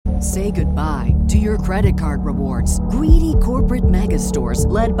Say goodbye to your credit card rewards. Greedy corporate mega stores,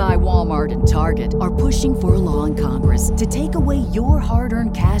 led by Walmart and Target, are pushing for a law in Congress to take away your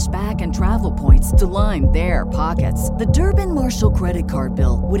hard-earned cash back and travel points to line their pockets. The Durbin-Marshall credit card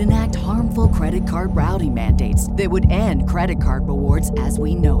bill would enact harmful credit card routing mandates that would end credit card rewards as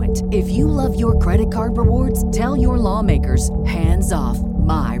we know it. If you love your credit card rewards, tell your lawmakers, hands off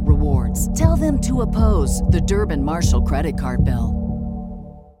my rewards. Tell them to oppose the Durbin-Marshall credit card bill.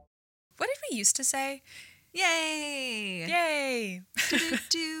 What did we used to say? Yay! Yay!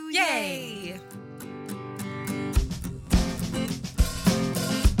 Yay!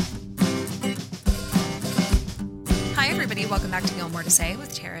 Hi, everybody. Welcome back to Gilmore to Say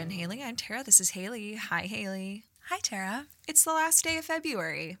with Tara and Haley. I'm Tara. This is Haley. Hi, Haley. Hi, Tara. It's the last day of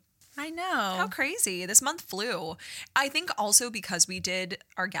February. I know. How crazy. This month flew. I think also because we did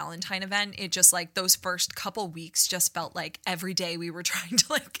our Galentine event, it just like those first couple weeks just felt like every day we were trying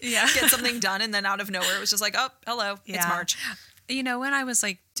to get something done. And then out of nowhere, it was just like, oh, hello, it's March. You know, when I was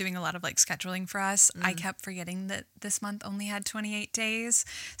like doing a lot of like scheduling for us, I kept forgetting that this month only had 28 days.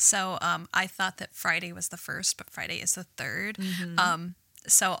 So I thought that Friday was the 1st, but Friday is the 3rd.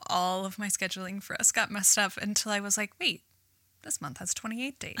 So all of my scheduling for us got messed up until I was like, wait. This month has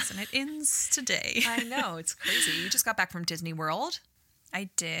 28 days, and it ends today. I know. It's crazy. You just got back from Disney World.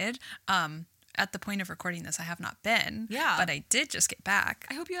 I did. At the point of recording this, I have not been. Yeah. But I did just get back.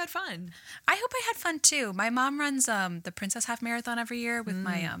 I hope you had fun. I hope I had fun, too. My mom runs the Princess Half Marathon every year with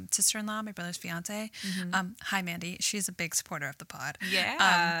my sister-in-law, my brother's fiance. Hi, Mandy. She's a big supporter of the pod.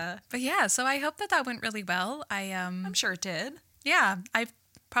 Yeah. But yeah, so I hope that went really well. I'm sure it did. Yeah. I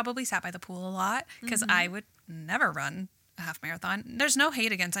probably sat by the pool a lot because I would never run a half marathon. There's no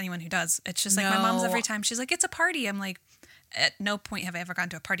hate against anyone who does. It's just like my mom's every time she's like, it's a party. I'm like, at no point have I ever gone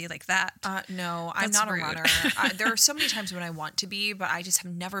to a party like that. No, I'm not rude. A runner. There are so many times when I want to be, but I just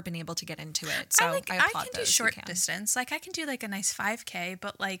have never been able to get into it. So I applaud can do short distance. Like I can do like a nice 5K,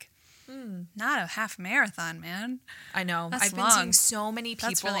 but like not a half marathon, man. I know. I've been seeing so many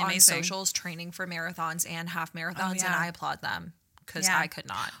people on socials training for marathons and half marathons, and I applaud them. Because I could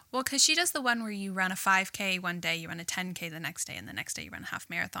not. Well, because she does the one where you run a 5K one day, you run a 10K the next day, and the next day you run a half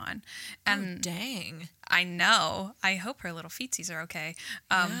marathon. And dang. I know. I hope her little feetsies are okay.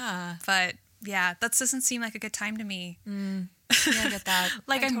 But yeah, that doesn't seem like a good time to me. Yeah, I get that.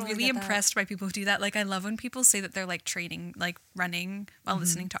 Like, I'm really impressed by people who do that. Like, I love when people say that they're like training, like running while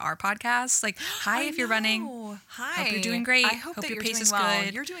listening to our podcast. Like, hi, if you're running. Hi. Hope you're doing great. I hope that your pace is well.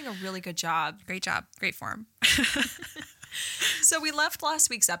 Good. You're doing a really good job. Great job. Great form. So we left last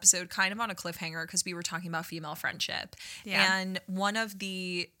week's episode kind of on a cliffhanger because we were talking about female friendship. Yeah. And one of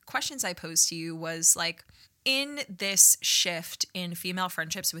the questions I posed to you was like, in this shift in female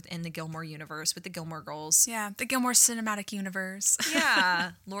friendships within the Gilmore universe, with the Gilmore Girls. Yeah, the Gilmore cinematic universe.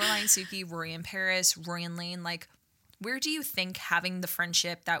 Yeah. Lorelai and Suki, Rory and Paris, Roy and Lane, like, where do you think having the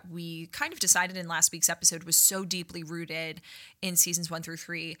friendship that we kind of decided in last week's episode was so deeply rooted in seasons 1 through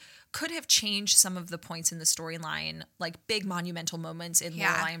 3 could have changed some of the points in the storyline, like big monumental moments in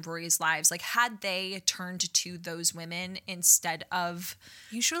Lorelai and Rory's lives? Like, had they turned to those women instead of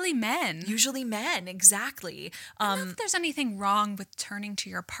usually men, exactly. I don't know if there's anything wrong with turning to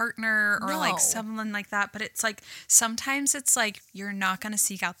your partner or like someone like that, but it's like sometimes it's like you're not going to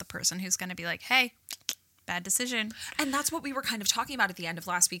seek out the person who's going to be like, hey, bad decision. And that's what we were kind of talking about at the end of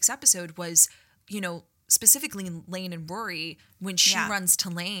last week's episode was, you know, specifically Lane and Rory, when she runs to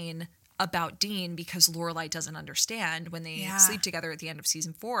Lane about Dean because Lorelai doesn't understand when they sleep together at the end of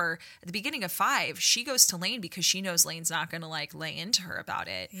season 4. At the beginning of 5, she goes to Lane because she knows Lane's not going to like lay into her about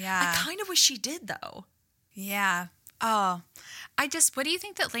it. Yeah. I kind of wish she did though. Yeah. Oh, what do you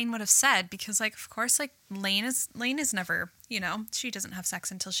think that Lane would have said? Because like, of course, like Lane is never, you know, she doesn't have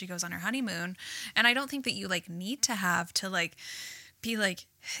sex until she goes on her honeymoon. And I don't think that you like need to have to like be like,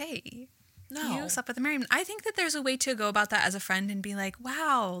 hey, you slept with a married man. I think that there's a way to go about that as a friend and be like,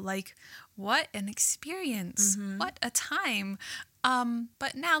 wow, like what an experience. What a time.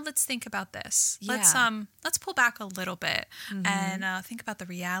 But now let's think about this. Yeah. Let's pull back a little bit and think about the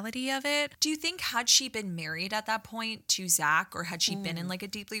reality of it. Do you think had she been married at that point to Zach, or had she been in like a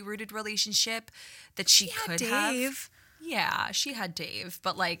deeply rooted relationship, that she could have? Dave. Yeah, she had Dave,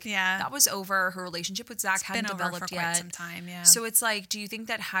 but like that was over. Her relationship with Zach hadn't developed yet. Quite some time, yeah. So it's like, do you think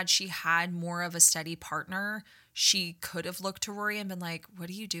that had she had more of a steady partner, she could have looked to Rory and been like, "What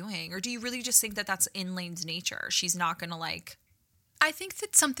are you doing?" Or do you really just think that that's in Lane's nature? She's not gonna like. I think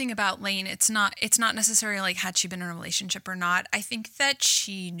that something about Lane, it's not necessarily like had she been in a relationship or not. I think that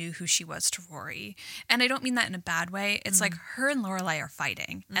she knew who she was to Rory. And I don't mean that in a bad way. It's like her and Lorelai are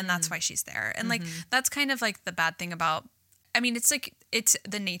fighting and that's why she's there. And like, that's kind of like the bad thing about, I mean, it's like it's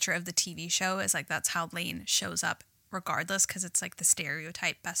the nature of the TV show is like that's how Lane shows up regardless, because it's like the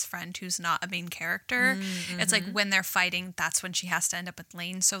stereotype best friend who's not a main character. It's like when they're fighting, that's when she has to end up with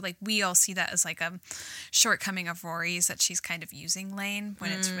Lane. So like we all see that as like a shortcoming of Rory's, that she's kind of using Lane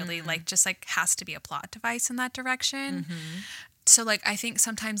when it's really like just like has to be a plot device in that direction. So like I think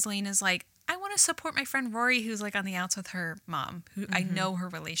sometimes Lane is like, I want to support my friend Rory who's like on the outs with her mom, who I know her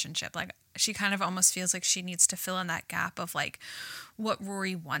relationship. Like she kind of almost feels like she needs to fill in that gap of like what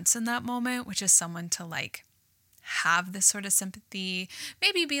Rory wants in that moment, which is someone to like have this sort of sympathy,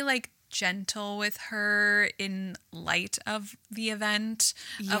 maybe be like gentle with her in light of the event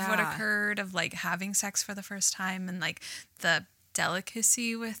of what occurred, of like having sex for the first time, and like the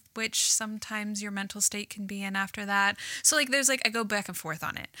delicacy with which sometimes your mental state can be in after that. So like there's like I go back and forth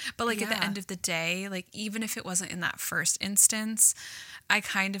on it, but like at the end of the day, like even if it wasn't in that first instance, I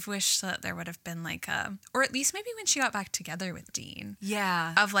kind of wish that there would have been like a, or at least maybe when she got back together with Dean,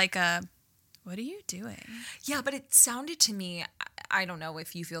 of like a, what are you doing? Yeah, but it sounded to me, I don't know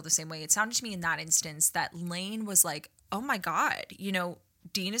if you feel the same way, it sounded to me in that instance that Lane was like, oh my God, you know,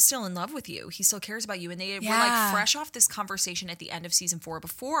 Dean is still in love with you. He still cares about you. And they were like fresh off this conversation at the end of season 4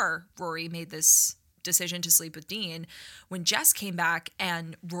 before Rory made this decision to sleep with Dean. When Jess came back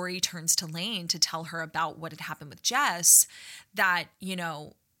and Rory turns to Lane to tell her about what had happened with Jess, that, you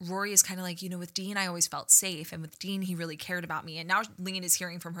know, Rory is kind of like, you know, with Dean, I always felt safe. And with Dean, he really cared about me. And now Lane is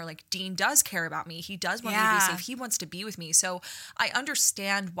hearing from her, like, Dean does care about me. He does want me to be safe. He wants to be with me. So I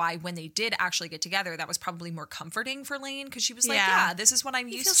understand why when they did actually get together, that was probably more comforting for Lane. Because she was like, yeah, this is what I'm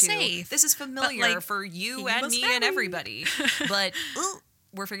used to. Safe. This is familiar like, for you and me and everybody. But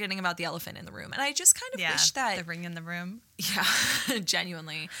we're forgetting about the elephant in the room. And I just kind of wish that... the ring in the room. Yeah,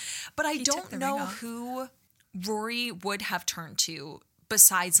 genuinely. But I don't know who Rory would have turned to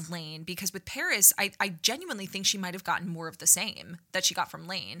besides Lane, because with Paris, I genuinely think she might have gotten more of the same that she got from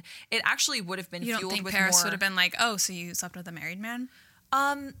Lane. It actually would have been fueled with more... You don't think Paris would have been like, oh, so you slept with a married man?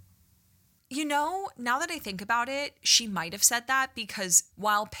 You know, now that I think about it, she might have said that, because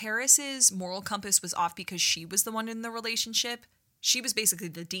while Paris's moral compass was off because she was the one in the relationship, she was basically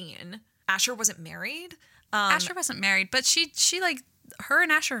the Dean. Asher wasn't married. Asher wasn't married, but she like, her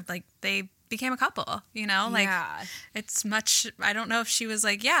and Asher, like, they became a couple, you know, like it's much, I don't know if she was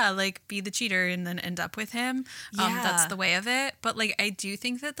like, like be the cheater and then end up with him. That's the way of it. But like, I do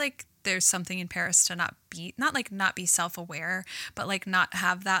think that like there's something in Paris to not be self-aware, but like not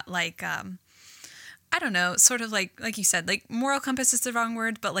have that like, I don't know, sort of like you said, like moral compass is the wrong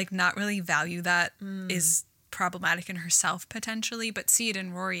word, but like not really value that is problematic in herself potentially, but see it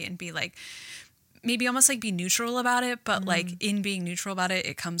in Rory and be like, maybe almost like be neutral about it, but like in being neutral about it,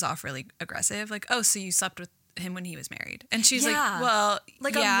 it comes off really aggressive. Like, oh, so you slept with him when he was married. And she's like, well,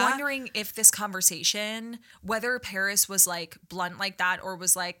 like, I'm wondering if this conversation, whether Paris was like blunt like that or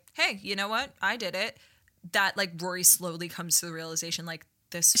was like, hey, you know what? I did it. That like Rory slowly comes to the realization like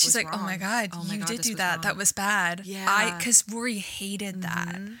this she's was like, wrong. Oh my God, you did do that. Wrong. That was bad. Yeah. Because Rory hated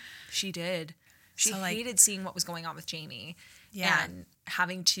that. She did. She hated seeing what was going on with Jamie. Yeah. And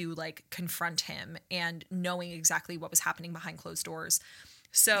having to like confront him and knowing exactly what was happening behind closed doors.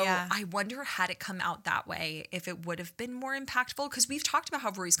 So I wonder, had it come out that way, if it would have been more impactful, because we've talked about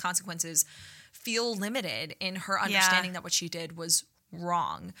how Rory's consequences feel limited in her understanding that what she did was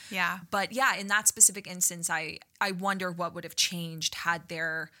wrong. Yeah. But yeah, in that specific instance, I wonder what would have changed had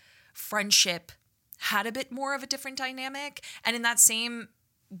their friendship had a bit more of a different dynamic. And in that same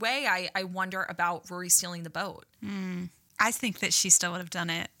way, I wonder about Rory stealing the boat. I think that she still would have done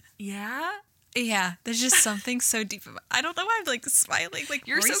it. Yeah? Yeah. There's just something so deep about, I don't know why I'm like smiling. Like,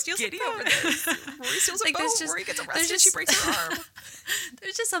 you're Rory so giddy over this. Rory steals a boat. Rory gets arrested. She breaks her arm.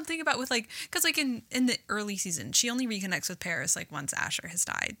 There's just something about with like, because like in the early season, she only reconnects with Paris like once Asher has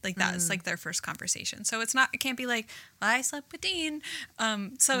died. Like that's like their first conversation. So it can't be like, well, I slept with Dean.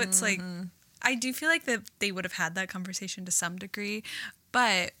 So it's like, I do feel like that they would have had that conversation to some degree,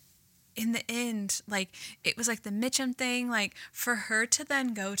 but in the end, like, it was like the Mitchum thing, like, for her to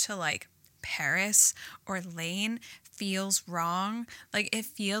then go to, like, Paris or Lane feels wrong. Like, it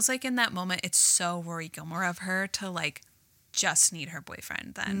feels like in that moment, it's so Rory Gilmore of her to, like, just need her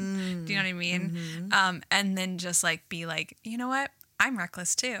boyfriend then. Do you know what I mean? And then just, like, be like, you know what? I'm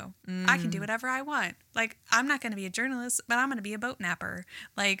reckless, too. I can do whatever I want. Like, I'm not going to be a journalist, but I'm going to be a boat napper.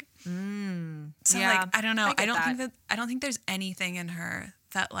 Like, so, like, I don't know. I don't think there's anything in her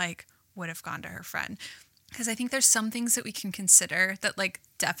that, like, would have gone to her friend, because I think there's some things that we can consider that like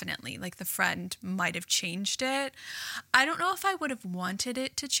definitely like the friend might have changed it. I don't know if I would have wanted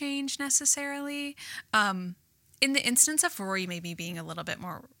it to change necessarily. In the instance of Rory maybe being a little bit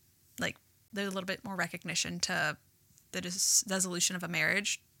more like there's a little bit more recognition to the dissolution of a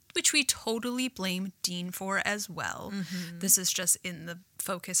marriage, which we totally blame Dean for as well. This is just in the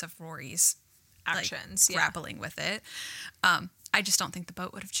focus of Rory's actions, grappling with it. I just don't think the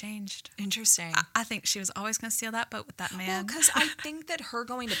boat would have changed. Interesting. I think she was always going to steal that boat with that man. Well, because I think that her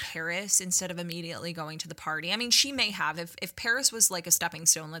going to Paris instead of immediately going to the party, I mean, she may have, if Paris was like a stepping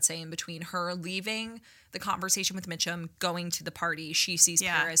stone, let's say, in between her leaving the conversation with Mitchum, going to the party, she sees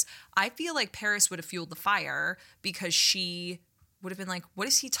Paris. I feel like Paris would have fueled the fire because she would have been like, what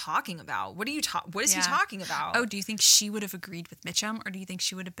is he talking about? What is he talking about? Oh, do you think she would have agreed with Mitchum? Or do you think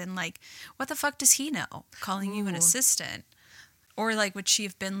she would have been like, what the fuck does he know? Calling you an assistant? Or like, would she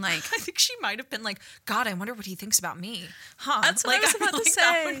have been like? I think she might have been like, God, I wonder what he thinks about me. Huh? That's what I was about to say.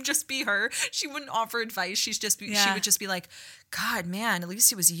 That would just be her. She wouldn't offer advice. She would just be like, God, man, at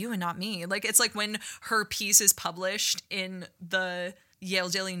least it was you and not me. Like, it's like when her piece is published in the Yale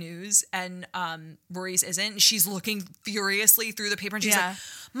Daily News and Rory's isn't. She's looking furiously through the paper and she's like,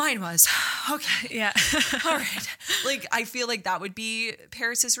 mine was. Okay. Yeah. All right. Like, I feel like that would be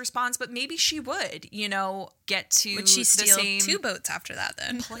Paris's response, but maybe she would, get to would she steal the same 2 boats after that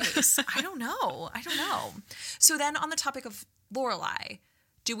then? place. I don't know. So then on the topic of Lorelai,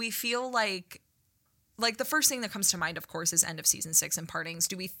 do we feel like the first thing that comes to mind, of course, is end of season 6 and partings.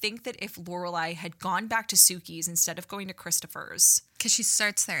 Do we think that if Lorelai had gone back to Suki's instead of going to Christopher's? Because she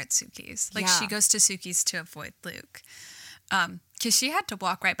starts there at Suki's. She goes to Suki's to avoid Luke. Because she had to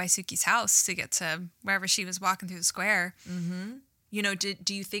walk right by Suki's house to get to wherever she was walking through the square. Mm-hmm.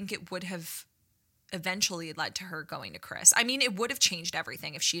 Do you think it would have eventually led to her going to Chris? I mean, it would have changed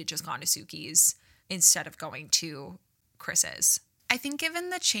everything if she had just gone to Suki's instead of going to Chris's. I think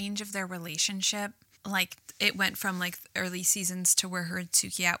given the change of their relationship, it went from early seasons to where her and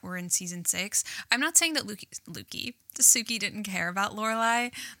Suki were in season 6. I'm not saying that Suki didn't care about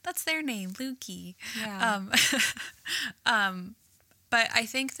Lorelai. That's their name, Lukey. Yeah. But I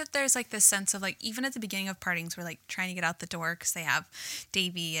think that there's this sense of even at the beginning of partings, we're trying to get out the door because they have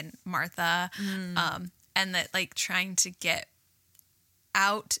Davy and Martha, and that trying to get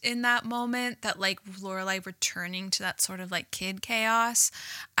out in that moment, that Lorelai returning to that sort of kid chaos.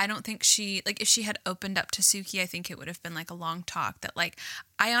 I don't think she if she had opened up to Suki, I think it would have been a long talk that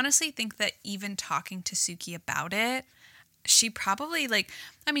I honestly think that even talking to Suki about it, she probably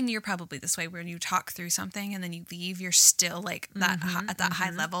you're probably this way when you talk through something and then you leave, you're still at that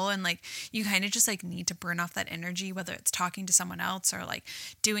high level, and you kind of just need to burn off that energy, whether it's talking to someone else or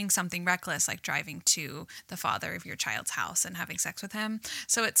doing something reckless like driving to the father of your child's house and having sex with him.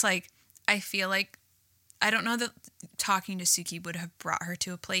 So it's I feel I don't know that talking to Suki would have brought her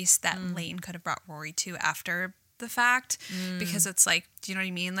to a place that Lane could have brought Rory to after the fact, because it's do you know what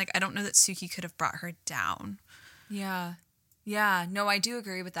I mean? I don't know that Suki could have brought her down. Yeah, no, I do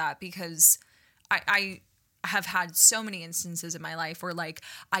agree with that, because I have had so many instances in my life where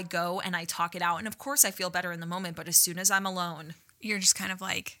I go and I talk it out, and of course I feel better in the moment, but as soon as I'm alone, you're just kind of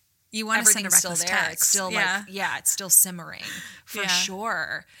you want to send a reckless text. It's still it's still simmering for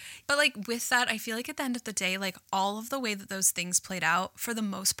sure. But with that, I feel at the end of the day, all of the way that those things played out, for the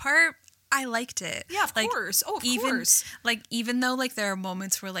most part, I liked it. Yeah, of course. Oh, of course. Even though there are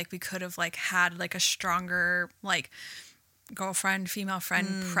moments where we could have had a stronger girlfriend, female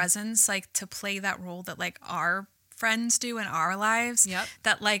friend presence, to play that role that our friends do in our lives. Yep.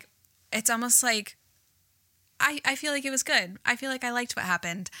 That it's almost I feel it was good. I feel I liked what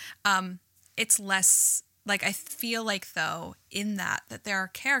happened. It's less I feel though in that there are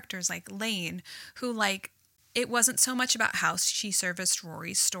characters like Lane who it wasn't so much about how she serviced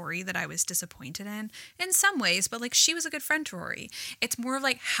Rory's story that I was disappointed in some ways, but she was a good friend to Rory. It's more of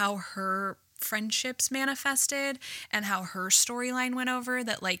how her friendships manifested and how her storyline went over,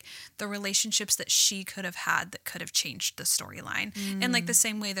 that the relationships that she could have had that could have changed the storyline. And the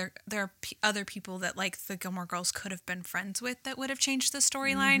same way there are other people that the Gilmore Girls could have been friends with that would have changed the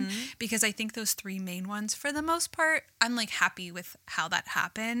storyline, because I think those 3 main ones, for the most part, I'm happy with how that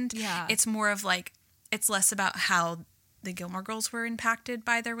happened. Yeah. It's more of it's less about how the Gilmore Girls were impacted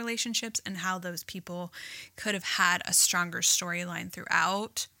by their relationships and how those people could have had a stronger storyline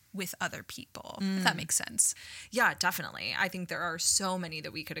throughout with other people, if that makes sense. Yeah, definitely. I think there are so many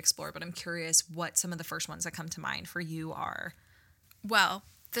that we could explore, but I'm curious what some of the first ones that come to mind for you are. Well,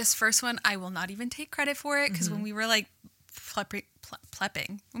 this first one, I will not even take credit for it, because when we were when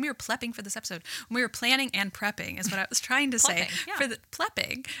we were plepping for this episode, when we were planning and prepping is what I was trying to say. Yeah. For the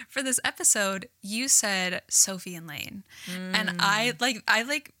plepping for this episode, you said Sophie and Lane. And I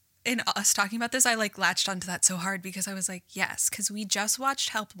in us talking about this, I latched onto that so hard, because I was yes, because we just watched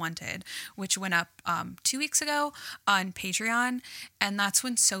Help Wanted, which went up 2 weeks ago on Patreon, and that's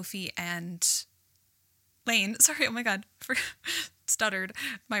when Sophie and Lane, sorry, oh my God, stuttered.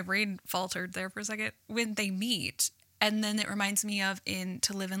 My brain faltered there for a second. When they meet, and then it reminds me of in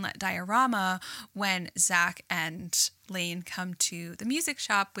To Live and Let Diorama when Zach and Lane come to the music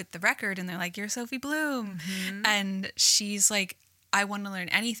shop with the record and they're like, "You're Sophie Bloom." And she's like, "I want to learn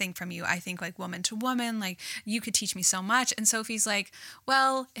anything from you. I think like woman to woman, like you could teach me so much." And Sophie's like,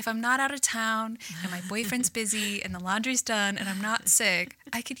 "Well, if I'm not out of town and my boyfriend's busy and the laundry's done and I'm not sick,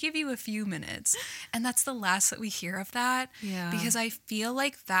 I could give you a few minutes." And that's the last that we hear of that. Yeah. Because I feel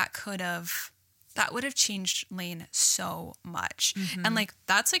like that would have changed Lane so much. And like,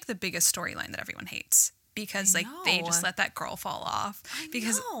 that's like the biggest storyline that everyone hates because like they just let that girl fall off.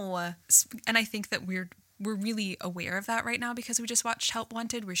 And I think that we're really aware of that right now because we just watched Help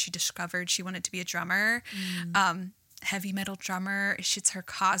Wanted where she discovered she wanted to be a drummer, heavy metal drummer. It's her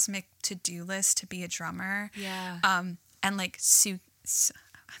cosmic to-do list to be a drummer. Yeah. And like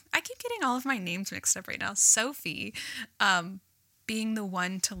I keep getting all of my names mixed up right now. Sophie, being the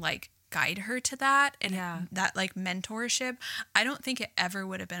one to like guide her to that and that like mentorship. I don't think it ever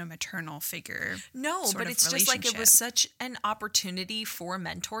would have been a maternal figure. No, but it's just like it was such an opportunity for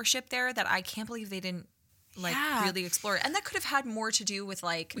mentorship there that I can't believe they didn't like really explore it. And that could have had more to do with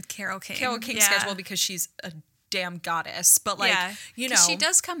like with Carole King. Carole King's schedule because she's a damn goddess. But like, you know, she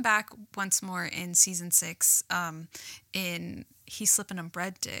does come back once more in season 6 in He's Slippin' on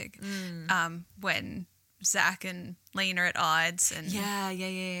Bread Dig when Zach and Lane are at odds. And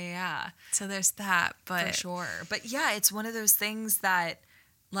yeah. So there's that, but for sure. But yeah, it's one of those things that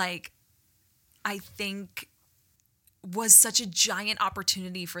like I think was such a giant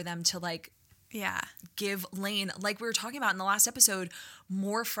opportunity for them to like give Lane, like we were talking about in the last episode,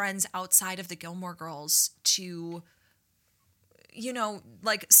 more friends outside of the Gilmore Girls to, you know,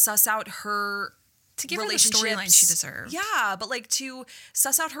 like suss out her to give her the storyline she deserved. Yeah, but like to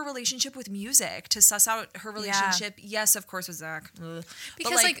suss out her relationship with music, to suss out her relationship, yes, of course, with Zach.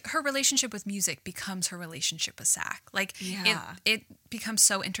 Because like her relationship with music becomes her relationship with Zach. Like it becomes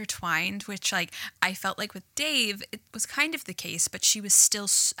so intertwined, which like I felt like with Dave, it was kind of the case, but she was still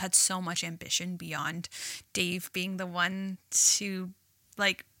had so much ambition beyond Dave being the one to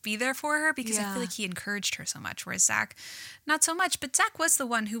like be there for her because I feel like he encouraged her so much, whereas Zach, not so much. But Zach was the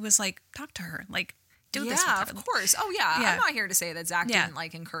one who was like, talk to her, like, do this with her. Of course. Oh, yeah. I'm not here to say that Zach didn't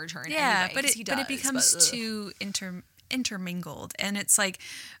like encourage her in any way. But he does, but it becomes too intermingled. And it's like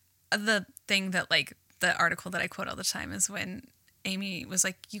the thing that like the article that I quote all the time is when Amy was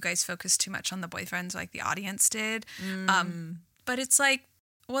like, you guys focus too much on the boyfriends like the audience did. But it's like,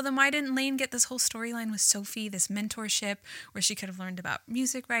 well, then why didn't Lane get this whole storyline with Sophie, this mentorship where she could have learned about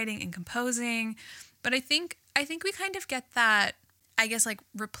music writing and composing? But I think we kind of get that, I guess, like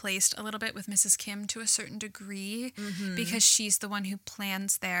replaced a little bit with Mrs. Kim to a certain degree because she's the one who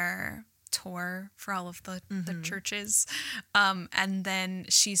plans their tour for all of the churches. And then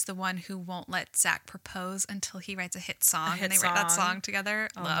she's the one who won't let Zach propose until he writes a hit song. And they write that song together.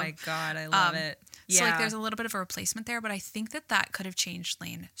 Oh my God, I love it. So like there's a little bit of a replacement there, but I think that could have changed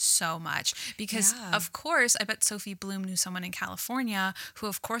Lane so much because of course, I bet Sophie Bloom knew someone in California who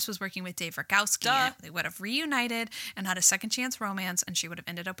of course was working with Dave Rakowski. And they would have reunited and had a second chance romance and she would have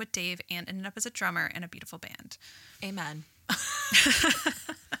ended up with Dave and ended up as a drummer in a beautiful band. Amen.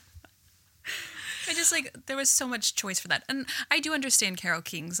 I just like there was so much choice for that. And I do understand Carole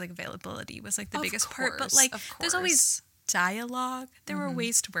King's like availability was like the biggest part, but like there's always dialogue. There were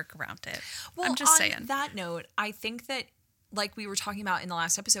ways to work around it. Well, I'm just saying. On that note, I think that like we were talking about in the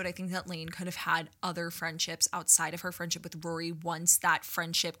last episode, I think that Lane could have had other friendships outside of her friendship with Rory once that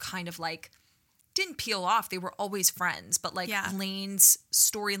friendship kind of like didn't peel off. They were always friends, but like Lane's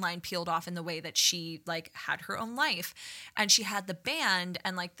storyline peeled off in the way that she like had her own life and she had the band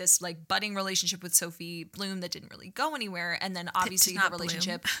and like this like budding relationship with Sophie Bloom that didn't really go anywhere. And then obviously her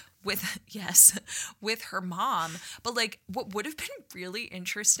relationship with, with her mom. But like what would have been really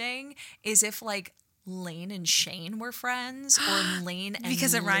interesting is if like Lane and Shane were friends or Lane and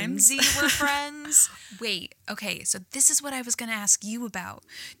because it rhymes. Lindsay were friends. Wait, okay, so this is what I was going to ask you about.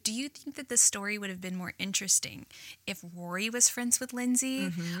 Do you think that the story would have been more interesting if Rory was friends with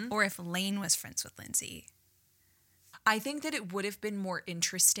Lindsay or if Lane was friends with Lindsay? I think that it would have been more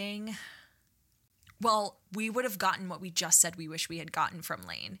interesting. Well, we would have gotten what we just said we wish we had gotten from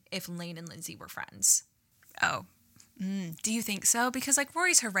Lane if Lane and Lindsay were friends. Oh. Do you think so? Because like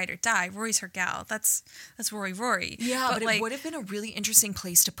Rory's her ride or die. Rory's her gal. That's Rory. Yeah, but like, it would have been a really interesting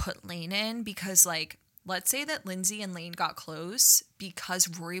place to put Lane in because like let's say that Lindsay and Lane got close because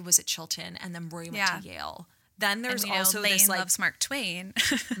Rory was at Chilton and then Rory went to Yale. Then there's also Lane this like loves Mark Twain.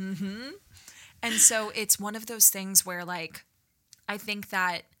 And so it's one of those things where like I think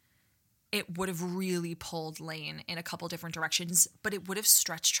that it would have really pulled Lane in a couple different directions, but it would have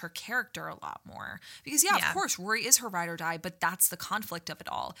stretched her character a lot more. Because, of course, Rory is her ride or die, but that's the conflict of it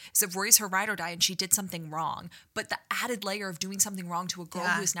all. Is that Rory's her ride or die and she did something wrong. But the added layer of doing something wrong to a girl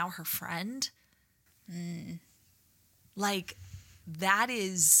who is now her friend, like, that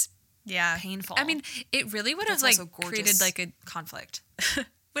is painful. I mean, it really would have, like, created, like, a conflict.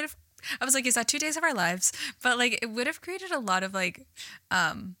 Would have, I was like, is that 2 days of our lives? But, like, it would have created a lot of, like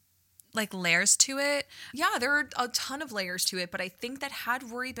layers to it. Yeah, there are a ton of layers to it, but I think that had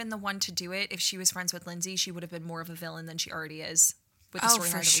Rory been the one to do it, if she was friends with Lindsay, she would have been more of a villain than she already is with the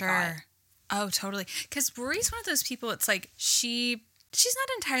storyline that we got. Oh, totally. Because Rory's one of those people, it's like, she's not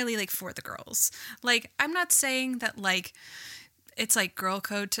entirely, like, for the girls. Like, I'm not saying that, like, it's, like, girl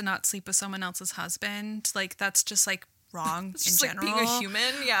code to not sleep with someone else's husband. Like, that's just, like, wrong in general. Like, being a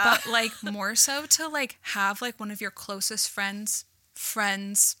human, But, like, more so to, like, have, like, one of your closest friends'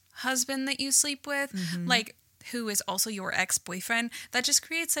 husband that you sleep with, like, who is also your ex-boyfriend, that just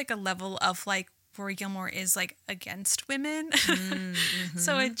creates, like, a level of, like, Rory Gilmore is, like, against women.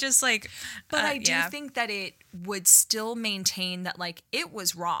 So it just, like... But I do think that it would still maintain that, like, it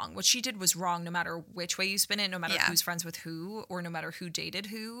was wrong. What she did was wrong no matter which way you spin it, no matter who's friends with who, or no matter who dated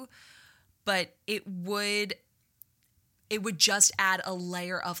who. But it would just add a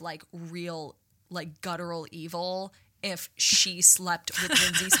layer of, like, real, like, guttural evil if she slept with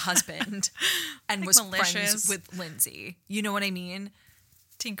Lindsay's husband and, like, was malicious. Friends with Lindsay. You know what I mean?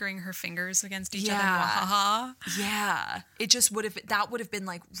 Tinkering her fingers against each other. Wahaha. Yeah. It just would have been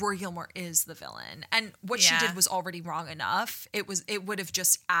like, Rory Gilmore is the villain. And what she did was already wrong enough. It would have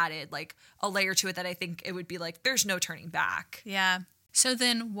just added, like, a layer to it that I think it would be like, there's no turning back. Yeah. So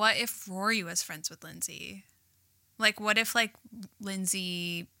then what if Rory was friends with Lindsay? Like, what if, like,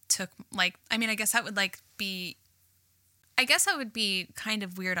 Lindsay took, like, I mean, I guess that would be kind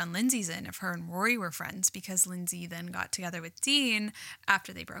of weird on Lindsay's end if her and Rory were friends, because Lindsay then got together with Dean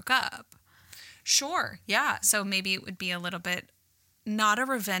after they broke up. Sure, yeah. So maybe it would be a little bit, not a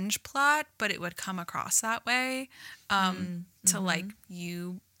revenge plot, but it would come across that way. To, like,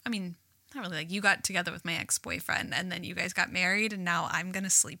 you, I mean, not really, like, you got together with my ex-boyfriend and then you guys got married and now I'm going to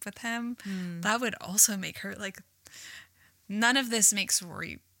sleep with him. That would also make her, like, none of this makes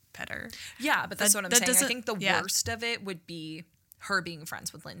Rory better. Yeah, but that's what I'm saying. I think the worst of it would be her being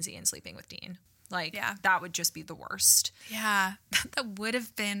friends with Lindsay and sleeping with Dean. Like, that would just be the worst. Yeah, that would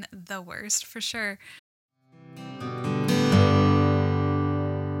have been the worst for sure.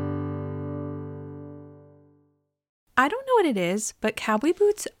 I don't know what it is, but cowboy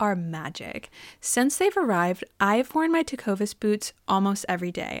boots are magic. Since they've arrived, I've worn my Tecovas boots almost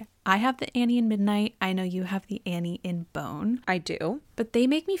every day. I have the Annie in Midnight. I know you have the Annie in Bone. I do. But they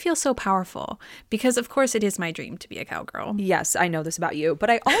make me feel so powerful because, of course, it is my dream to be a cowgirl. Yes, I know this about you,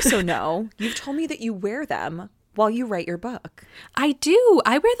 but I also know you've told me that you wear them while you write your book. I do.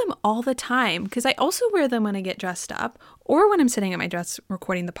 I wear them all the time because I also wear them when I get dressed up or when I'm sitting at my desk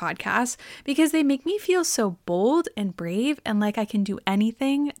recording the podcast because they make me feel so bold and brave and like I can do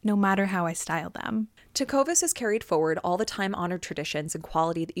anything no matter how I style them. Tecovas has carried forward all the time-honored traditions and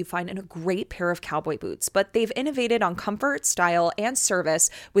quality that you find in a great pair of cowboy boots, but they've innovated on comfort, style, and service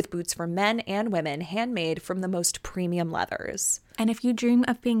with boots for men and women handmade from the most premium leathers. And if you dream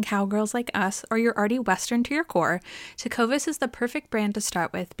of being cowgirls like us, or you're already Western to your core, Tecovas is the perfect brand to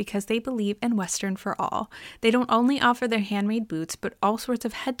start with because they believe in Western for all. They don't only offer their handmade boots, but all sorts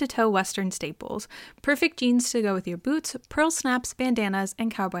of head-to-toe Western staples. Perfect jeans to go with your boots, pearl snaps, bandanas,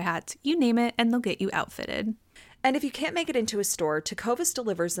 and cowboy hats. You name it, and they'll get you outfitted. And if you can't make it into a store, Tecovas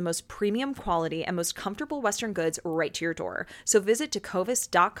delivers the most premium quality and most comfortable Western goods right to your door. So visit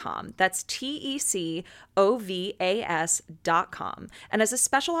tecovas.com. That's TECOVAS.com. And as a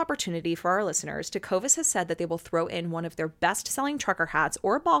special opportunity for our listeners, Tecovas has said that they will throw in one of their best-selling trucker hats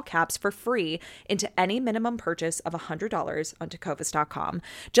or ball caps for free into any minimum purchase of $100 on tecovas.com.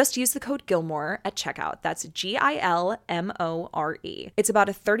 Just use the code Gilmore at checkout. That's GILMORE. It's about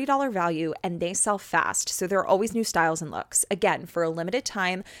a $30 value and they sell fast, so there are always new styles and looks. Again, for a limited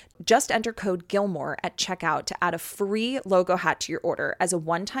time, just enter code Gilmore at checkout to add a free logo hat to your order as a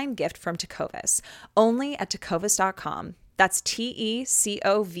one-time gift from Tecovas. Only at tecovas.com. That's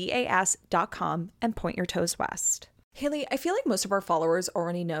TECOVAS.com and point your toes west. Haley, I feel like most of our followers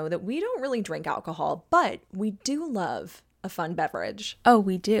already know that we don't really drink alcohol, but we do love a fun beverage? Oh,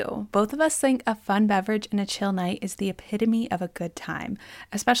 we do. Both of us think a fun beverage and a chill night is the epitome of a good time,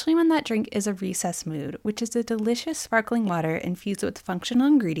 especially when that drink is a recess mood, which is a delicious sparkling water infused with functional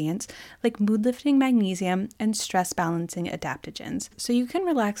ingredients like mood-lifting magnesium and stress-balancing adaptogens, so you can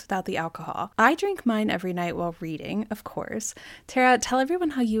relax without the alcohol. I drink mine every night while reading, of course. Tara, tell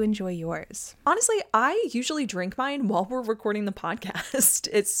everyone how you enjoy yours. Honestly, I usually drink mine while we're recording the podcast.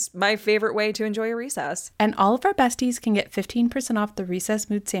 It's my favorite way to enjoy a recess. And all of our besties can get 15% off the Recess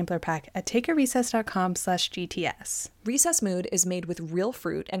Mood Sampler Pack at takearecess.com/GTS. Recess Mood is made with real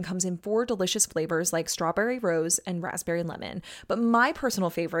fruit and comes in 4 delicious flavors like strawberry rose and raspberry lemon. But my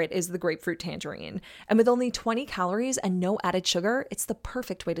personal favorite is the grapefruit tangerine. And with only 20 calories and no added sugar, it's the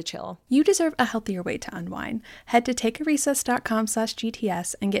perfect way to chill. You deserve a healthier way to unwind. Head to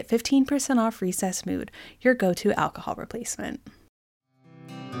takearecess.com/GTS and get 15% off Recess Mood, your go-to alcohol replacement.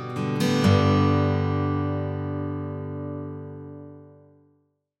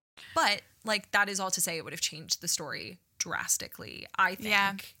 But like that is all to say it would have changed the story drastically, I think.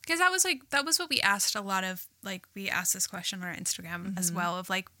 Yeah, because that was what we asked a lot of, like, we asked this question on our Instagram as well, of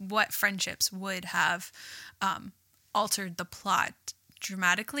like what friendships would have altered the plot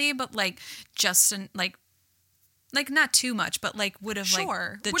dramatically, but like just in, like not too much, but like would have like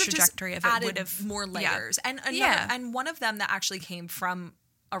the Would have trajectory just of it added would have more layers. Yeah. And another, Yeah. and one of them that actually came from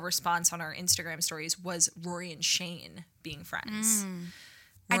a response on our Instagram stories was Rory and Shane being friends.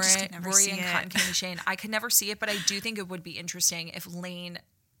 I just could never Rory see and it. Cotton Candy Shane. I could never see it, but I do think it would be interesting if Lane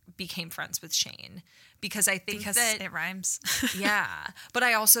became friends with Shane, because I think because that it rhymes. yeah, but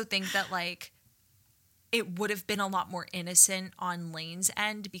I also think that like it would have been a lot more innocent on Lane's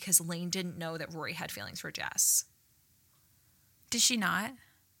end, because Lane didn't know that Rory had feelings for Jess. Did she not?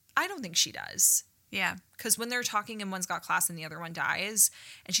 I don't think she does. Yeah. Because when they're talking and one's got class and the other one dies,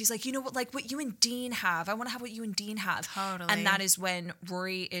 and she's like, you know what, like what you and Dean have. I want to have what you and Dean have. Totally. And that is when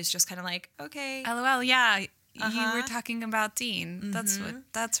Rory is just kind of like, okay. LOL. Yeah. You were talking about Dean. That's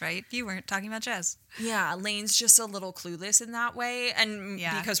right. You weren't talking about Jess. Yeah, Lane's just a little clueless in that way, and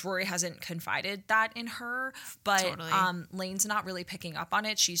because Rory hasn't confided that in her, but Totally. Lane's not really picking up on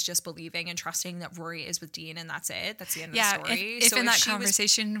it. She's just believing and trusting that Rory is with Dean, and that's it. That's the end of the story. If So in that she was-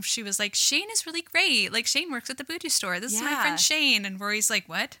 conversation she was like, Shane is really great. Like, Shane works at the bougie store. This is my friend Shane. And Rory's like,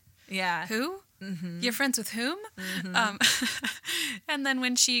 what? yeah, Who? You're friends with whom? And then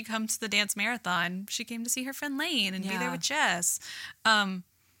when she comes to the dance marathon, she came to see her friend Lane and be there with Jess. I'm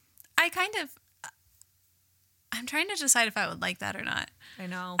trying to decide if I would like that or not. I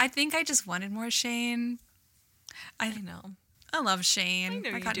know. I think I just wanted more Shane. I know. I love Shane. I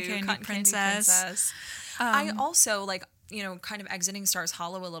know my you Cotton do. Candy Cotton Candy Princess. I also like, you know, kind of exiting Stars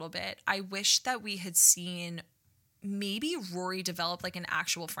Hollow a little bit. I wish that we had seen maybe Rory develop like an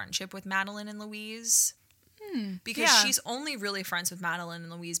actual friendship with Madeline and Louise. Because she's only really friends with Madeline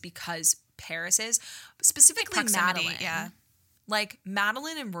and Louise because Paris is. Specifically proximity, Madeline. yeah. Like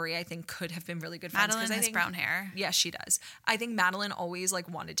Madeline and Rory, I think, could have been really good friends. Madeline I has think, brown hair. Yeah, she does. I think Madeline always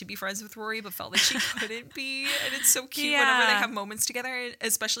like wanted to be friends with Rory, but felt like she couldn't be. And it's so cute whenever they have moments together,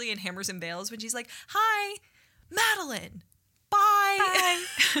 especially in Hammers and Veils, when she's like, "Hi, Madeline, bye."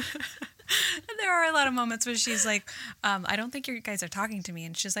 There are a lot of moments where she's like, I don't think you guys are talking to me.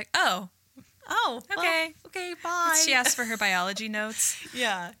 And she's like, oh, okay. Well, okay, bye. She asks for her biology notes.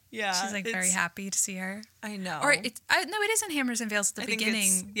 Yeah. She's like very happy to see her. I know. Or no, it is in Hammers and Veils at the I think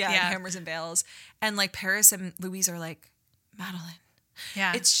beginning. it's, Hammers and Veils. And like Paris and Louise are like, Madeline.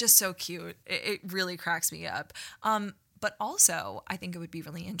 Yeah. It's just so cute. It really cracks me up. But also, I think it would be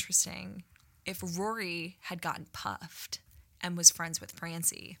really interesting if Rory had gotten puffed and was friends with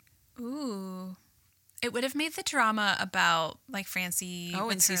Francie. Ooh. It would have made the drama about like Francie. Oh, in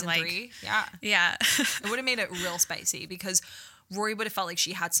with her, season like, 3? Yeah. Yeah. It would have made it real spicy because Rory would have felt like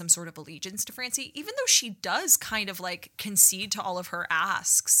she had some sort of allegiance to Francie, even though she does kind of like concede to all of her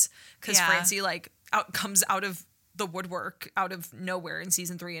asks, because Francie like comes out of the woodwork out of nowhere in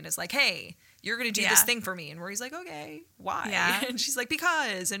season 3 and is like, hey, you're going to do this thing for me. And Rory's like, okay, why? Yeah. And she's like,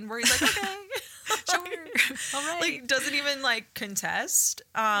 because. And Rory's like, okay. Sure. All right. Like, doesn't even like contest.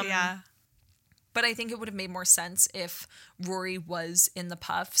 Yeah. But I think it would have made more sense if Rory was in the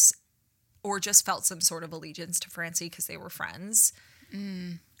puffs or just felt some sort of allegiance to Francie because they were friends. I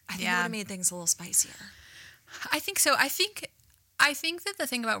think it would have made things a little spicier. I think so. I think that the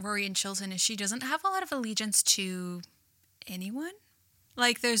thing about Rory and Chilton is she doesn't have a lot of allegiance to anyone.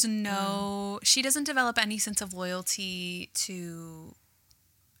 Like there's no, she doesn't develop any sense of loyalty to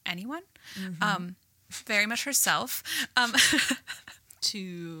anyone. Very much herself.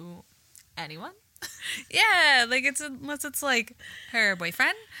 To anyone? Yeah, like unless it's like her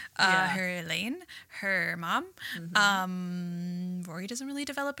boyfriend, Yeah. her Elaine, her mom. Rory doesn't really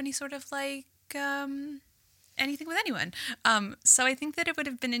develop any sort of like anything with anyone. So I think that it would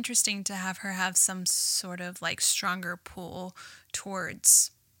have been interesting to have her have some sort of like stronger pull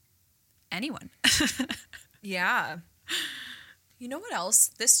towards anyone. Yeah. You know what else?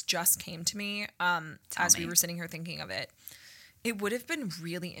 This just came to me as we me. were sitting here thinking of it. It would have been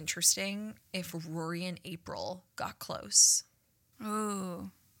really interesting if Rory and April got close.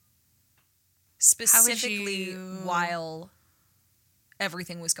 Ooh. Specifically you- while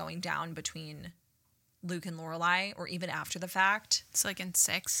everything was going down between Luke and Lorelai, or even after the fact. It's like in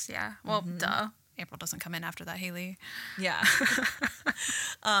 6, yeah. Well, duh. April doesn't come in after that, Haley. Yeah.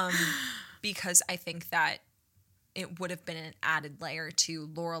 Because I think that it would have been an added layer to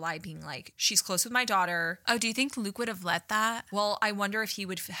Lorelai being like, she's close with my daughter. Oh, do you think Luke would have let that? Well, I wonder if he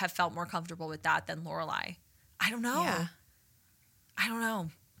would have felt more comfortable with that than Lorelai. I don't know. Yeah. I don't know.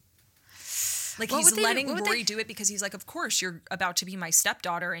 Like, What he's would they- letting what would Rory they- do it because he's like, of course, you're about to be my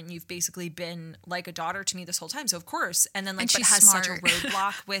stepdaughter and you've basically been like a daughter to me this whole time. So, of course. And then, like, And but she's has such a smart.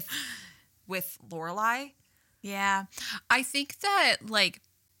 roadblock with Lorelai. Yeah. I think that like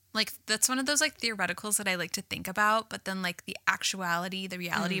that's one of those like theoreticals that I like to think about, but then like the actuality, the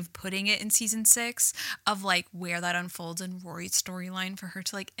reality of putting it in season 6 of like where that unfolds in Rory's storyline for her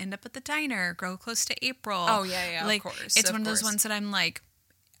to like end up at the diner, grow close to April. Oh, yeah, of like course, it's of one of those course. ones that I'm like,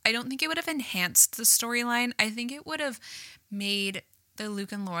 I don't think it would have enhanced the storyline. I think it would have made the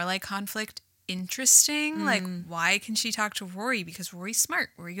Luke and Lorelai conflict interesting. Like, why can she talk to Rory? Because Rory's smart.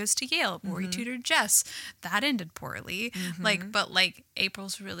 Rory goes to Yale. Rory tutored Jess. That ended poorly. Like, but like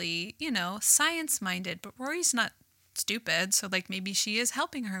April's really, science minded, but Rory's not stupid. So like maybe she is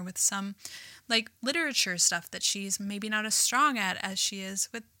helping her with some like literature stuff that she's maybe not as strong at as she is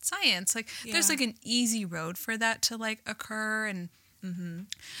with science. Like there's Yeah. like an easy road for that to like occur. And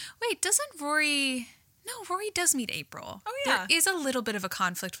wait, doesn't Rory... No, Rory does meet April. Oh, yeah. There is a little bit of a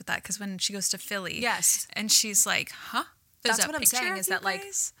conflict with that because when she goes to Philly. Yes. And she's like, huh? There's That's a what I'm picture saying of is you that like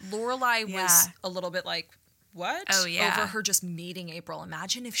guys? Lorelai was Yeah. a little bit like, what? Oh, yeah. Over her just meeting April.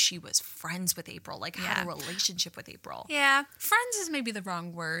 Imagine if she was friends with April, like had a Yeah. relationship with April. Yeah. Friends is maybe the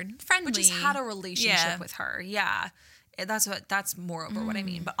wrong word. Friendly. But just had a relationship Yeah. with her. Yeah. That's moreover what I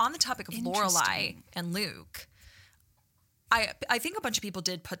mean. But on the topic of Lorelai Interesting. and Luke, I think a bunch of people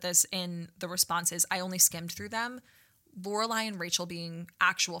did put this in the responses. I only skimmed through them. Lorelai and Rachel being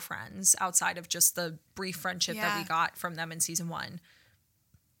actual friends outside of just the brief friendship that we Yeah. got from them in season 1.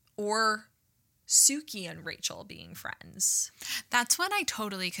 Or Suki and Rachel being friends. That's one I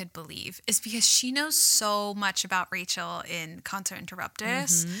totally could believe is because she knows so much about Rachel in Concert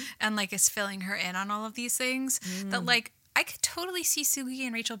Interruptus and like is filling her in on all of these things that like I could totally see Suki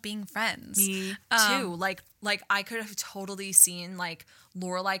and Rachel being friends. Me too. Like I could have totally seen like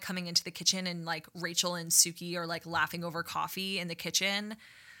Lorelai coming into the kitchen and like Rachel and Suki are like laughing over coffee in the kitchen.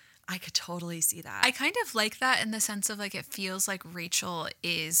 I could totally see that. I kind of like that in the sense of like it feels like Rachel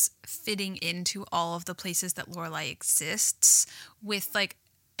is fitting into all of the places that Lorelai exists with like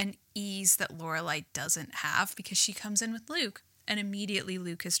an ease that Lorelai doesn't have because she comes in with Luke and immediately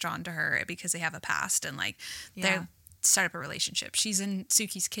Luke is drawn to her because they have a past and like Yeah. they start up a relationship. She's in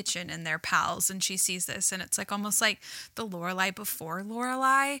Suki's kitchen and they're pals and she sees this and it's like almost like the Lorelai before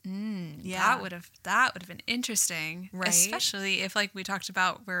Lorelai. That would have been interesting, Right. especially if like we talked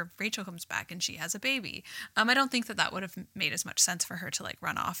about where Rachel comes back and she has a baby. I don't think that would have made as much sense for her to like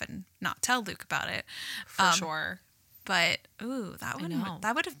run off and not tell Luke about it. for sure. But that know.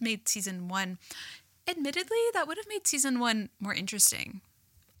 would have made season 1. Admittedly, that would have made season 1 more interesting.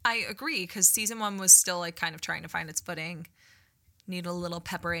 I agree because season 1 was still like kind of trying to find its footing. Need a little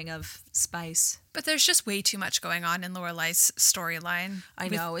peppering of spice. But there's just way too much going on in Lorelai's storyline. I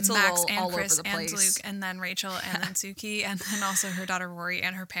with know, it's a Max little and all over Chris the and place. Luke and then Rachel and then Suki and then also her daughter Rory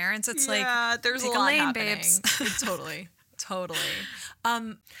and her parents. It's there's pick a lot lane, happening. babes. Totally.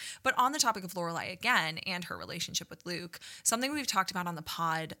 But on the topic of Lorelai again and her relationship with Luke, something we've talked about on the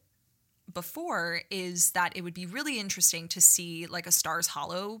pod before is that it would be really interesting to see like a Stars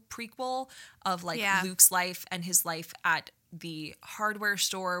Hollow prequel of like Yeah. Luke's life and his life at the hardware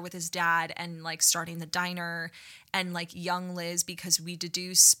store with his dad and like starting the diner and like young Liz, because we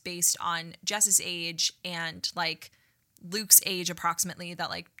deduce based on Jess's age and like Luke's age approximately that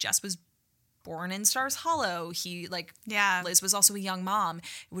like Jess was born in Stars Hollow. He like Yeah. Liz was also a young mom.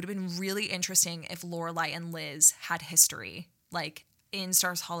 It would have been really interesting if Lorelai and Liz had history like in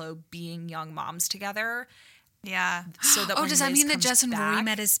Stars Hollow being young moms together. Yeah. So that when does that Liz mean that comes Jess and Rory back-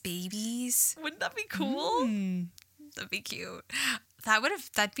 met as babies? Wouldn't that be cool? That'd be cute.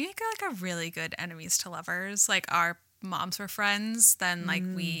 that'd be like a really good enemies to lovers. Like our moms were friends, then like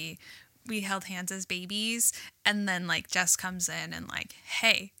we held hands as babies, and then like Jess comes in and like,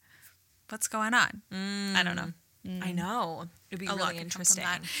 hey, what's going on? I don't know. I know. It'd be A lot really could come from interesting.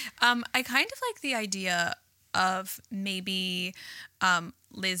 that. I kind of like the idea of maybe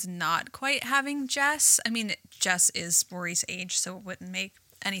Liz not quite having Jess. I mean, Jess is Rory's age, so it wouldn't make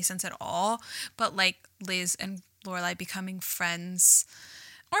any sense at all. But like Liz and Lorelai becoming friends,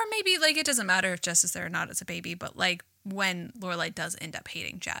 or maybe like it doesn't matter if Jess is there or not as a baby, but like when Lorelai does end up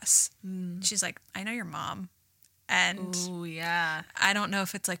hating Jess, she's like, I know your mom, and Ooh, yeah. I don't know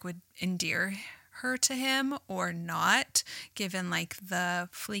if it's like would endear her to him or not, given like the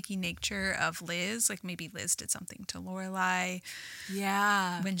flaky nature of Liz. Like maybe Liz did something to Lorelai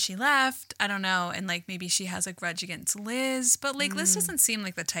Yeah. when she left. I don't know, and like maybe she has a grudge against Liz, but like Liz doesn't seem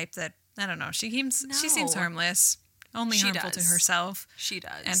like the type that, I don't know. She seems No. harmless, only She harmful does. to herself She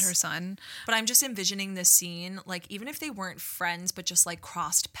does. and her son. But I'm just envisioning this scene, like, even if they weren't friends, but just, like,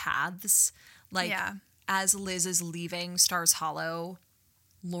 crossed paths, like, Yeah. as Liz is leaving Stars Hollow,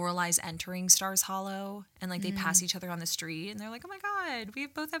 Lorelai's entering Stars Hollow, and, like, they pass each other on the street, and they're like, oh, my God, we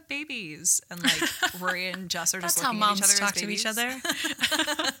both have babies. And, like, Rory and Jess are just That's how looking at each moms other talk as to babies. each other.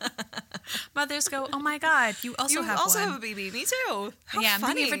 Mothers go, oh my God, you also You have also one. have a baby. Me too. How Yeah, I'm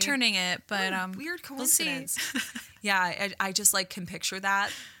thinking of funny. returning it, but What a weird we'll see. coincidence. Yeah, I just like can picture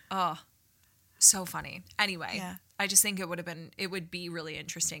that. Oh, so funny. Anyway, Yeah. I just think it would be really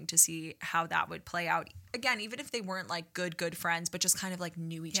interesting to see how that would play out. Again, even if they weren't like good friends, but just kind of like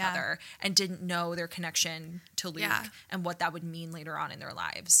knew each Yeah. other and didn't know their connection to Luke Yeah. and what that would mean later on in their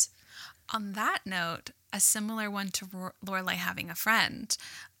lives. On that note, a similar one to Lorelai having a friend.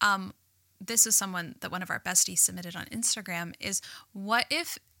 This is someone that one of our besties submitted on Instagram. Is what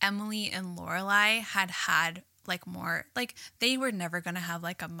if Emily and Lorelai had like more, like they were never gonna have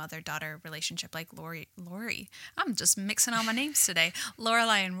like a mother-daughter relationship like Lori. I'm just mixing all my names today.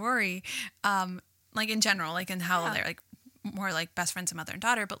 Lorelai and Rory, like in general, like in how they're like more like best friends and mother and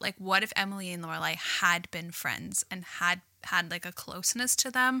daughter. But like, what if Emily and Lorelai had been friends and had like a closeness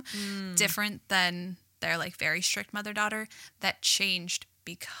to them different than their like very strict mother-daughter that changed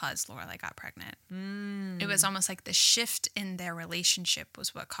because Lorelai got pregnant. It was almost like the shift in their relationship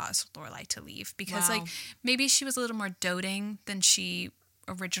was what caused Lorelai to leave, because Wow. like maybe she was a little more doting than she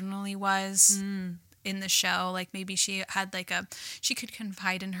originally was in the show. Like maybe she had like she could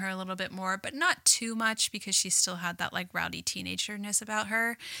confide in her a little bit more, but not too much, because she still had that like rowdy teenagerness about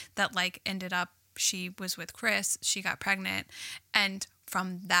her that like ended up, she was with Chris, she got pregnant, and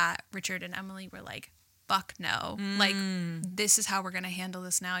from that Richard and Emily were like, fuck no. Like, this is how we're going to handle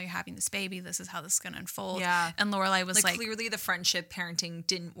this now. You're having this baby. This is how this is going to unfold. Yeah. And Lorelai was like, clearly the friendship parenting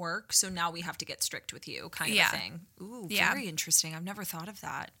didn't work, so now we have to get strict with you, kind of Yeah. a thing. Ooh, Yeah. very interesting. I've never thought of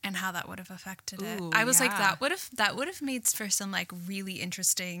that. and how that would have affected it. Ooh, I was like, yeah. that would have made for some like really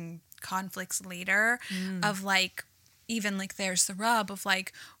interesting conflicts later of like, even like there's the rub of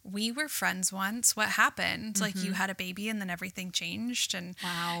like, we were friends once, what happened? Like you had a baby and then everything changed, and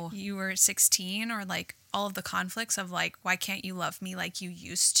Wow. you were 16, or like all of the conflicts of like, why can't you love me like you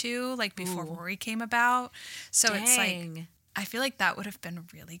used to, like before Rory came about? So it's like, Dang. I feel like that would have been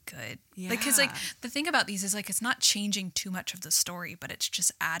really good. Because like Yeah. the thing about these is like, it's not changing too much of the story, but it's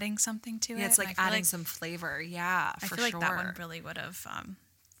just adding something to it. Yeah, it's And like I feel adding some flavor. Yeah, I for feel like sure. that one really would have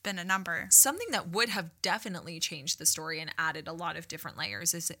been a number. Something that would have definitely changed the story and added a lot of different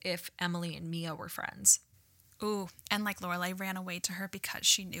layers is if Emily and Mia were friends. Ooh, and like Lorelai ran away to her because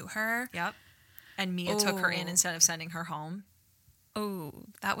she knew her. Yep. And Mia took her in Oh. instead of sending her home. Oh,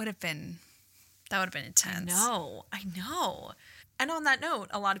 that would have been intense. I know. And on that note,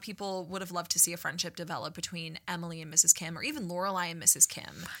 a lot of people would have loved to see a friendship develop between Emily and Mrs. Kim, or even Lorelai and Mrs. Kim.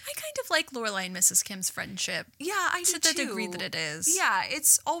 I kind of like Lorelai and Mrs. Kim's friendship. Yeah, I To do the too. degree that it is. Yeah,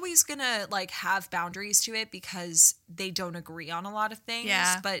 it's always gonna like have boundaries to it because they don't agree on a lot of things.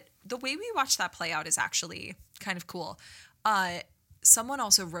 Yeah. But the way we watch that play out is actually kind of cool. Someone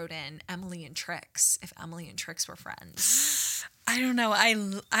also wrote in Emily and Trix, if Emily and Trix were friends. I don't know. I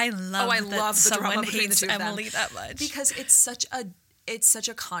love I that love the someone drama between the hates two of them. Emily that much. Because it's such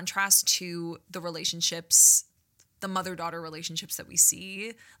a contrast to the relationships, the mother-daughter relationships that we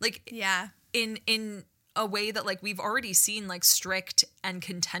see. Like yeah. in a way that like we've already seen like strict and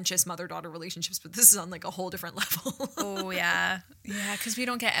contentious mother-daughter relationships, but this is on like a whole different level. Oh yeah. Yeah, because we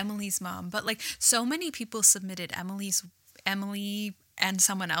don't get Emily's mom. But like so many people submitted Emily and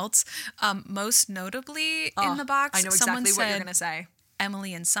someone else. Most notably in the box, I know someone exactly what you're said gonna say.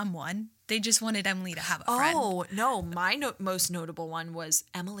 Emily and someone. They just wanted Emily to have a friend. Oh no, my most notable one was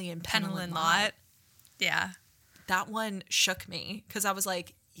Emily and Pennell Pennell and Lot. Yeah. that one shook me because I was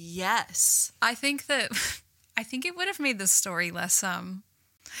like, yes. I think it would have made the story less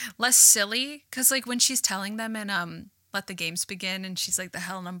silly, because like when she's telling them in Let the Games Begin, and she's like the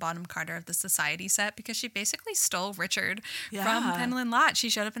Helena Bonham Carter of the society set, because she basically stole Richard from Penland Lott. She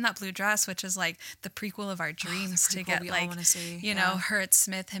showed up in that blue dress, which is like the prequel of our dreams, to get like, you know, her at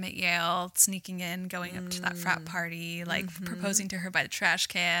Smith, him at Yale, sneaking in, going up to that frat party, like proposing to her by the trash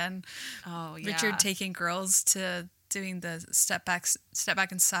can. Oh yeah. Richard taking girls to doing the step back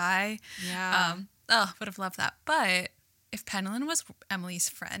and sigh. Yeah. Would have loved that. But if Penland was Emily's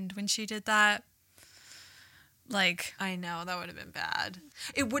friend when she did that, like, I know, that would have been bad.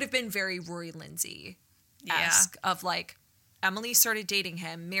 It would have been very Rory Lindsay-esque of like, Emily started dating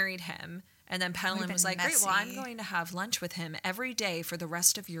him, married him, and then Penland was like, great, well, I'm going to have lunch with him every day for the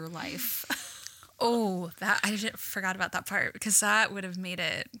rest of your life. Forgot about that part, because that would have made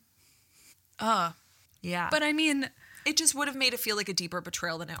it. Yeah. But I mean, it just would have made it feel like a deeper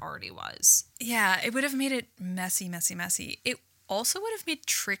betrayal than it already was. Yeah, it would have made it messy, messy, messy. It also would have made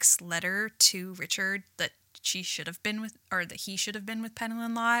Trick's letter to Richard that she should have been with, or that he should have been with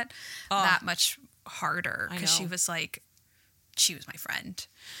Penland Lott, that much harder, because she was like, she was my friend.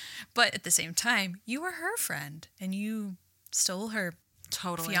 But at the same time, you were her friend, and you stole her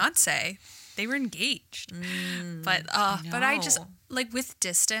fiance. They were engaged. But I just, like, with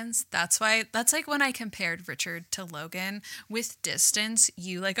distance, that's like when I compared Richard to Logan. With distance,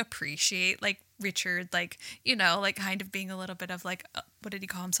 you like appreciate like Richard, like, you know, like kind of being a little bit of like, what did he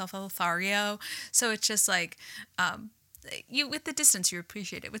call himself, a Lothario? So it's just like, you, with the distance, you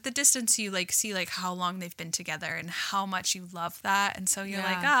appreciate it. With the distance, you like see like how long they've been together and how much you love that. And so you're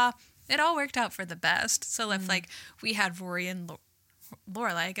like, it all worked out for the best. So if like we had Rory and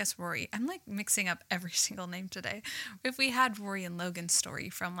Lorelai, I guess Rory, I'm like mixing up every single name today. If we had Rory and Logan's story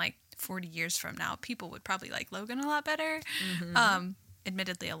from like 40 years from now, people would probably like Logan a lot better.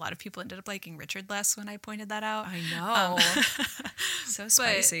 Admittedly, a lot of people ended up liking Richard less when I pointed that out. I know. So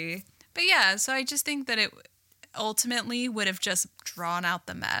spicy. But yeah, so I just think that it ultimately would have just drawn out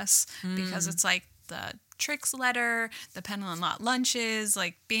the mess, because it's like the Trix letter, the Penland Lott lunches,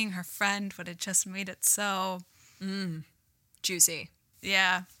 like being her friend would have just made it so juicy.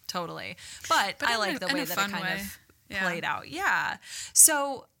 Yeah, totally. But I like the way that it kind of played out. Yeah.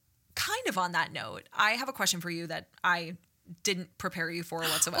 So kind of on that note, I have a question for you that I didn't prepare you for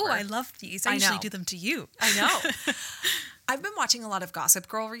whatsoever. Oh, I love these. I usually do them to you. I know. I've been watching a lot of Gossip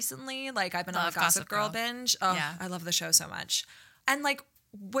Girl recently. Like, I've been on a Gossip Girl binge. Oh, yeah. I love the show so much. And like,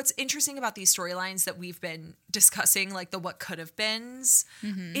 what's interesting about these storylines that we've been discussing, like the what could have beens,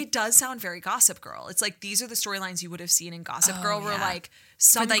 it does sound very Gossip Girl. It's like, these are the storylines you would have seen in Gossip Girl, where like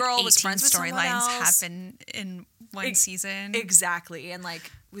some girl was friends with someone else. Happen in one season. Exactly. And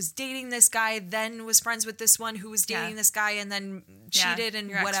like was dating this guy, then was friends with this one who was dating this guy, and then cheated and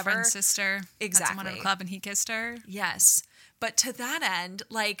your whatever. Ex-friend's sister. Exactly. Met someone at a club and he kissed her. Yes. But to that end,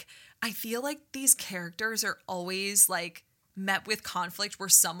 like, I feel like these characters are always like met with conflict where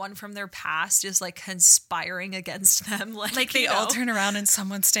someone from their past is like conspiring against them. Like they all turn around and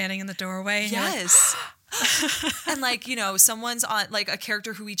someone's standing in the doorway. Yes. And like, you know, someone's on, like, a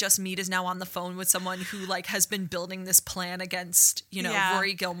character who we just meet is now on the phone with someone who like has been building this plan against, you know,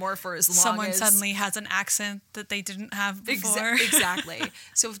 Rory Gilmore for as long as someone suddenly has an accent that they didn't have before. Exactly.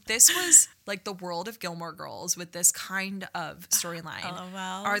 So if this was like the world of Gilmore Girls with this kind of storyline,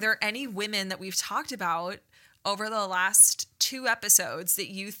 are there any women that we've talked about over the last 2 episodes that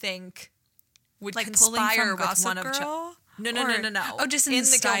you think would like conspire with one of No. Oh, just in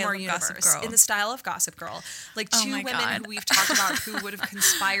the Gilmore universe, in the style of Gossip Girl, like 2 women who we've talked about who would have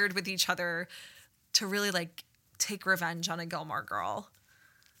conspired with each other to really like take revenge on a Gilmore Girl.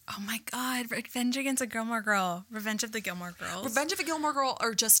 Oh my God, revenge against a Gilmore Girl, Revenge of the Gilmore Girls, Revenge of a Gilmore Girl,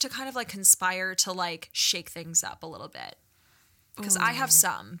 or just to kind of like conspire to like shake things up a little bit. Because I have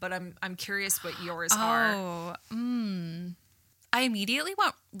some, but I'm curious what yours are. I immediately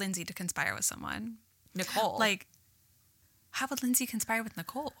want Lindsay to conspire with someone. Nicole. Like, how would Lindsay conspire with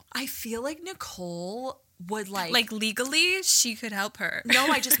Nicole? I feel like Nicole would like legally, she could help her. No,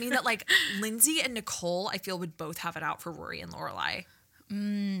 I just mean that like Lindsay and Nicole, I feel would both have it out for Rory and Lorelai.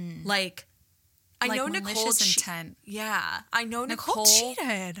 Like, I know Nicole intent. Yeah, I know Nicole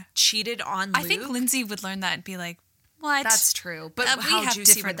cheated on Luke. I think Lindsay would learn that and be like, what? That's true. But how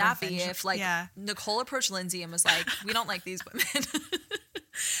juicy would that be if like Nicole approached Lindsay and was like, we don't like these women.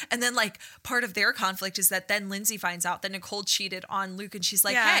 And then like part of their conflict is that then Lindsay finds out that Nicole cheated on Luke, and she's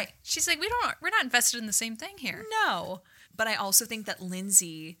like, hey. She's like, we're not invested in the same thing here. No. But I also think that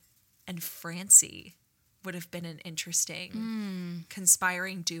Lindsay and Francie would have been an interesting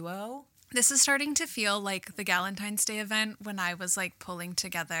conspiring duo. This is starting to feel like the Galentine's Day event when I was like pulling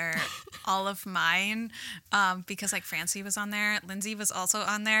together all of mine, because like Francie was on there, Lindsay was also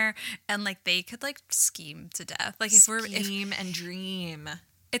on there, and like they could like scheme to death. Like if Scheme and dream.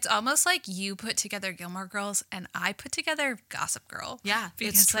 it's almost like you put together Gilmore Girls and I put together Gossip Girl. Yeah,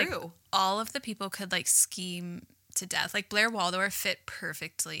 it's like true. all of the people could like scheme to death. Like Blair Waldorf fit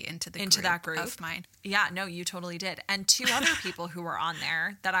perfectly into that group of mine. Yeah, no, you totally did. And two other people who were on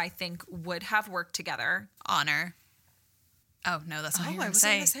there that I think would have worked together. Honor. Oh no, that's not what I you're wasn't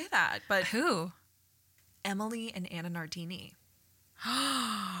going going to to say that. But Who? Emily and Anna Nardini.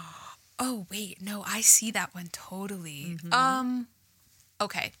 Oh wait, no, I see that one totally.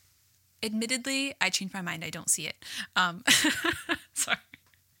 Okay. Admittedly, I changed my mind. I don't see it. Sorry.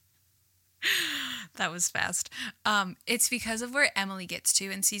 That was fast. It's because of where Emily gets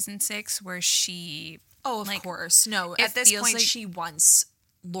to in season 6, where she. Oh, of like, course. No, it at this feels point, like- she wants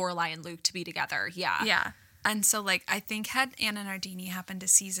Lorelai and Luke to be together. Yeah. Yeah. And so, like, I think had Anna Nardini happened a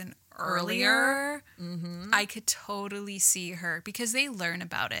season earlier, I could totally see her, because they learn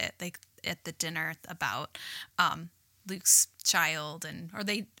about it, like, at the dinner about Luke's child, or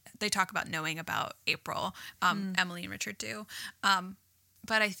they talk about knowing about April. Emily and Richard do.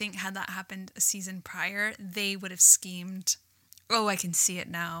 But I think had that happened a season prior, they would have schemed. Oh, I can see it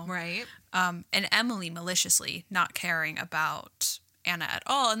now. Right. And Emily maliciously not caring about Anna at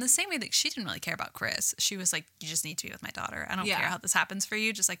all, in the same way that she didn't really care about Chris. She was like, you just need to be with my daughter. I don't care how this happens for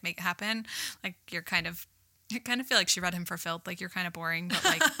you. Just like make it happen. Like I kind of feel like she read him for filth. Like, you're kind of boring, but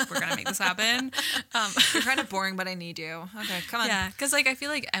like we're gonna make this happen. You're kind of boring, but I need you. Okay, come on. Yeah, because like I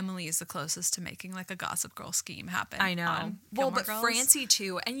feel like Emily is the closest to making like a Gossip Girl scheme happen. I know. on Well, Gilmore but Girls. Francie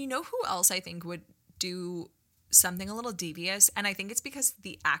too. And you know who else I think would do something a little devious? And I think it's because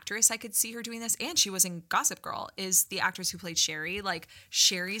the actress, I could see her doing this, and she was in Gossip Girl, is the actress who played Sherry. Like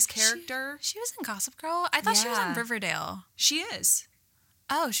Sherry's character. She was in Gossip Girl. I thought she was on Yeah. Riverdale. She is.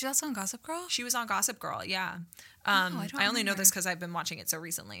 Oh, she's also in Gossip Girl. She was on Gossip Girl, yeah. I don't I only know remember. this because I've been watching it so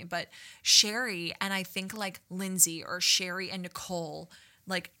recently. But Sherry, and I think like Lindsay or Sherry and Nicole,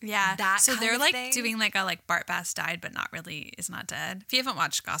 like that. So kind they're of like thing. doing like a like Bart Bass died but not really is not dead. If you haven't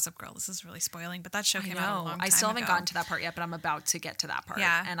watched Gossip Girl, this is really spoiling, but that show I came out a know. long time I still haven't ago. gotten to that part yet, but I'm about to get to that part.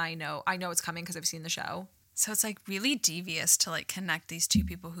 Yeah. And I know it's coming because I've seen the show. So it's like really devious to like connect these two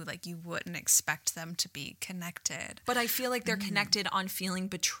people who like you wouldn't expect them to be connected. But I feel like they're connected on feeling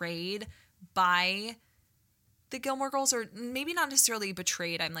betrayed by the Gilmore Girls, or maybe not necessarily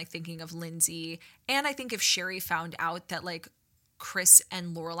betrayed. I'm like thinking of Lindsay. And I think if Sherry found out that like Chris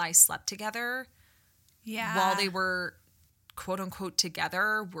and Lorelai slept together Yeah. while they were quote unquote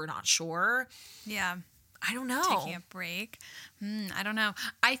together, we're not sure. Yeah. I don't know. Taking a break. I don't know.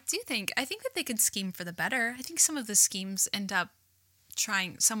 I think that they could scheme for the better. I think some of the schemes end up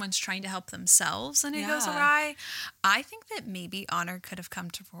someone's trying to help themselves and it goes Yeah. awry. I think that maybe Honor could have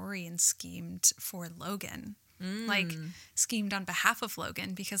come to Rory and schemed for Logan. Like schemed on behalf of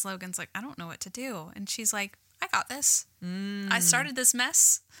Logan, because Logan's like, I don't know what to do. And she's like, I got this. I started this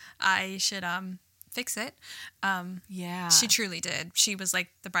mess. I should fix it. Yeah. She truly did. She was like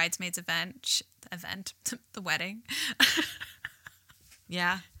the bridesmaids the wedding.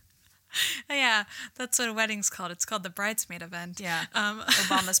 Yeah. Yeah, that's what a wedding's called. It's called the bridesmaid event. Yeah.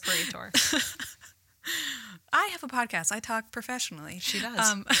 Obama's parade tour. I have a podcast. I talk professionally. She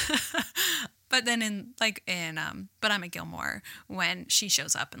does. But then but I'm a Gilmore, when she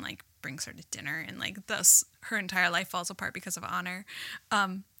shows up and like brings her to dinner and like thus her entire life falls apart because of Honor.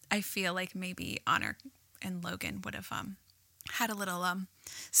 I feel like maybe Honor and Logan would have had a little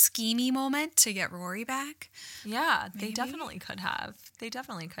schemey moment to get Rory back. Yeah, they definitely could have.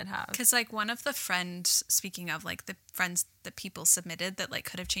 Because like one of the friends, speaking of like the friends that people submitted that like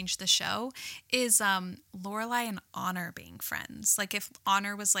could have changed the show, is Lorelai and Honor being friends. Like if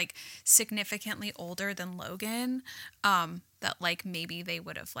Honor was like significantly older than Logan, that like maybe they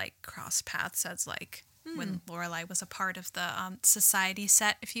would have like crossed paths as like when Lorelai was a part of the society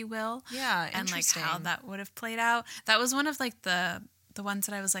set, if you will. Yeah, and like how interesting. that would have played out. That was one of like the ones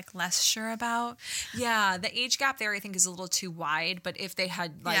that I was like less sure about. Yeah, the age gap there I think is a little too wide, but if they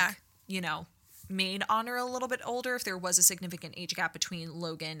had like, made Honor a little bit older, if there was a significant age gap between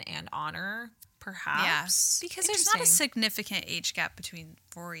Logan and Honor, perhaps. Because there's not a significant age gap between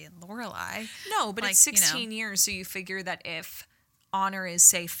Rory and Lorelai. No, but like, it's 16 years, so you figure that if Honor is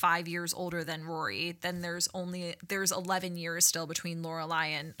say 5 years older than Rory, then there's 11 years still between Lorelai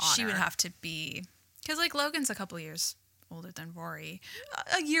and Honor. She would have to be, because like Logan's a couple years older than Rory.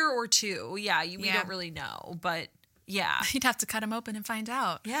 a year or two. Yeah, we don't really know, but yeah. You'd have to cut him open and find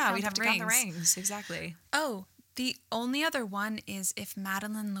out. Yeah, Count we'd have the to count the rings. rings. Exactly. Oh, The only other one is if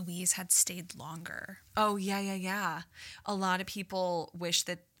Madeline Louise had stayed longer. Oh, yeah. A lot of people wish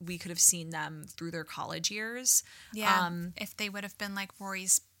that we could have seen them through their college years. Yeah. If they would have been like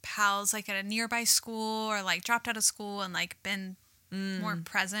Rory's pals, like at a nearby school, or like dropped out of school and like been more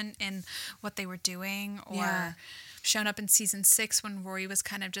present in what they were doing, or shown up in season 6 when Rory was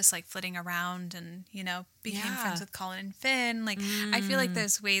kind of just like flitting around and, you know, became friends with Colin and Finn. Like, I feel like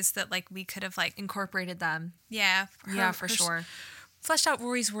there's ways that like we could have like Incorporated them. for sure. Fleshed out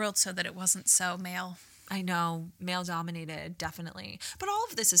Rory's world so that it wasn't so male. I know, male dominated, definitely. But all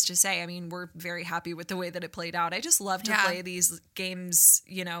of this is to say, I mean, we're very happy with the way that it played out. I just love to play these games,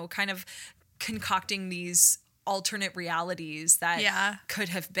 you know, kind of concocting these alternate realities that could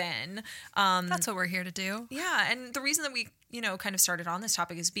have been. That's what we're here to do. Yeah, and the reason that we, you know, kind of started on this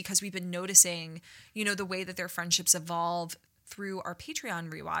topic is because we've been noticing, you know, the way that their friendships evolve through our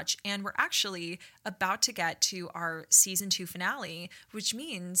Patreon rewatch, and we're actually about to get to our season 2 finale, which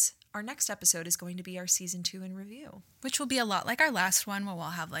means our next episode is going to be our season 2 in review, which will be a lot like our last one, where we'll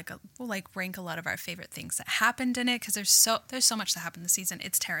have we'll rank a lot of our favorite things that happened in it, because there's so much that happened this season.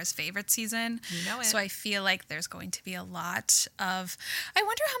 It's Tara's favorite season, you know it. So I feel like there's going to be a lot of. I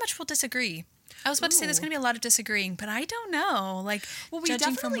wonder how much we'll disagree. I was about to say there's going to be a lot of disagreeing, but I don't know. Like, well, we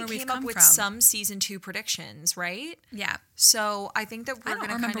judging definitely from where came we've up with from. some season 2 predictions, right? Yeah. So I think that we're going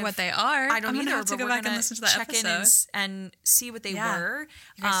to remember what they are. I don't I'm either. Have to but go we're back gonna and listen to that check episode in and see what they were.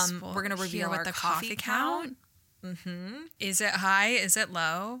 We're going to reveal our the coffee count. Is it high? Is it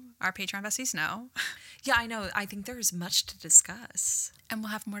low? Our Patreon besties know. Yeah, I know. I think there's much to discuss. And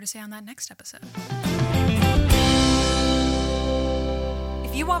we'll have more to say on that next episode.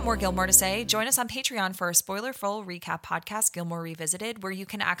 If you want more Gilmore to Say, join us on Patreon for a spoiler-full recap podcast, Gilmore Revisited, where you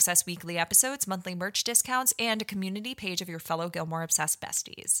can access weekly episodes, monthly merch discounts, and a community page of your fellow Gilmore-obsessed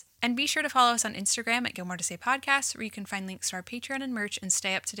besties. And be sure to follow us on Instagram at Gilmore to Say Podcast, where you can find links to our Patreon and merch and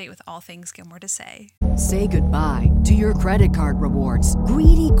stay up to date with all things Gilmore to Say. Say goodbye to your credit card rewards.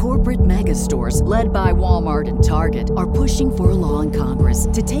 Greedy corporate mega stores, led by Walmart and Target, are pushing for a law in Congress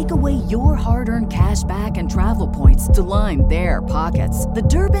to take away your hard-earned cash back and travel points to line their pockets. The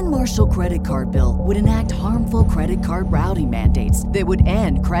Durbin-Marshall credit card bill would enact harmful credit card routing mandates that would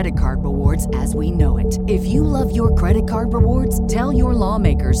end credit card rewards as we know it. If you love your credit card rewards, tell your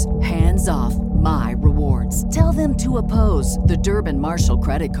lawmakers, hands off my rewards. Tell them to oppose the Durbin-Marshall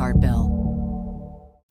credit card bill.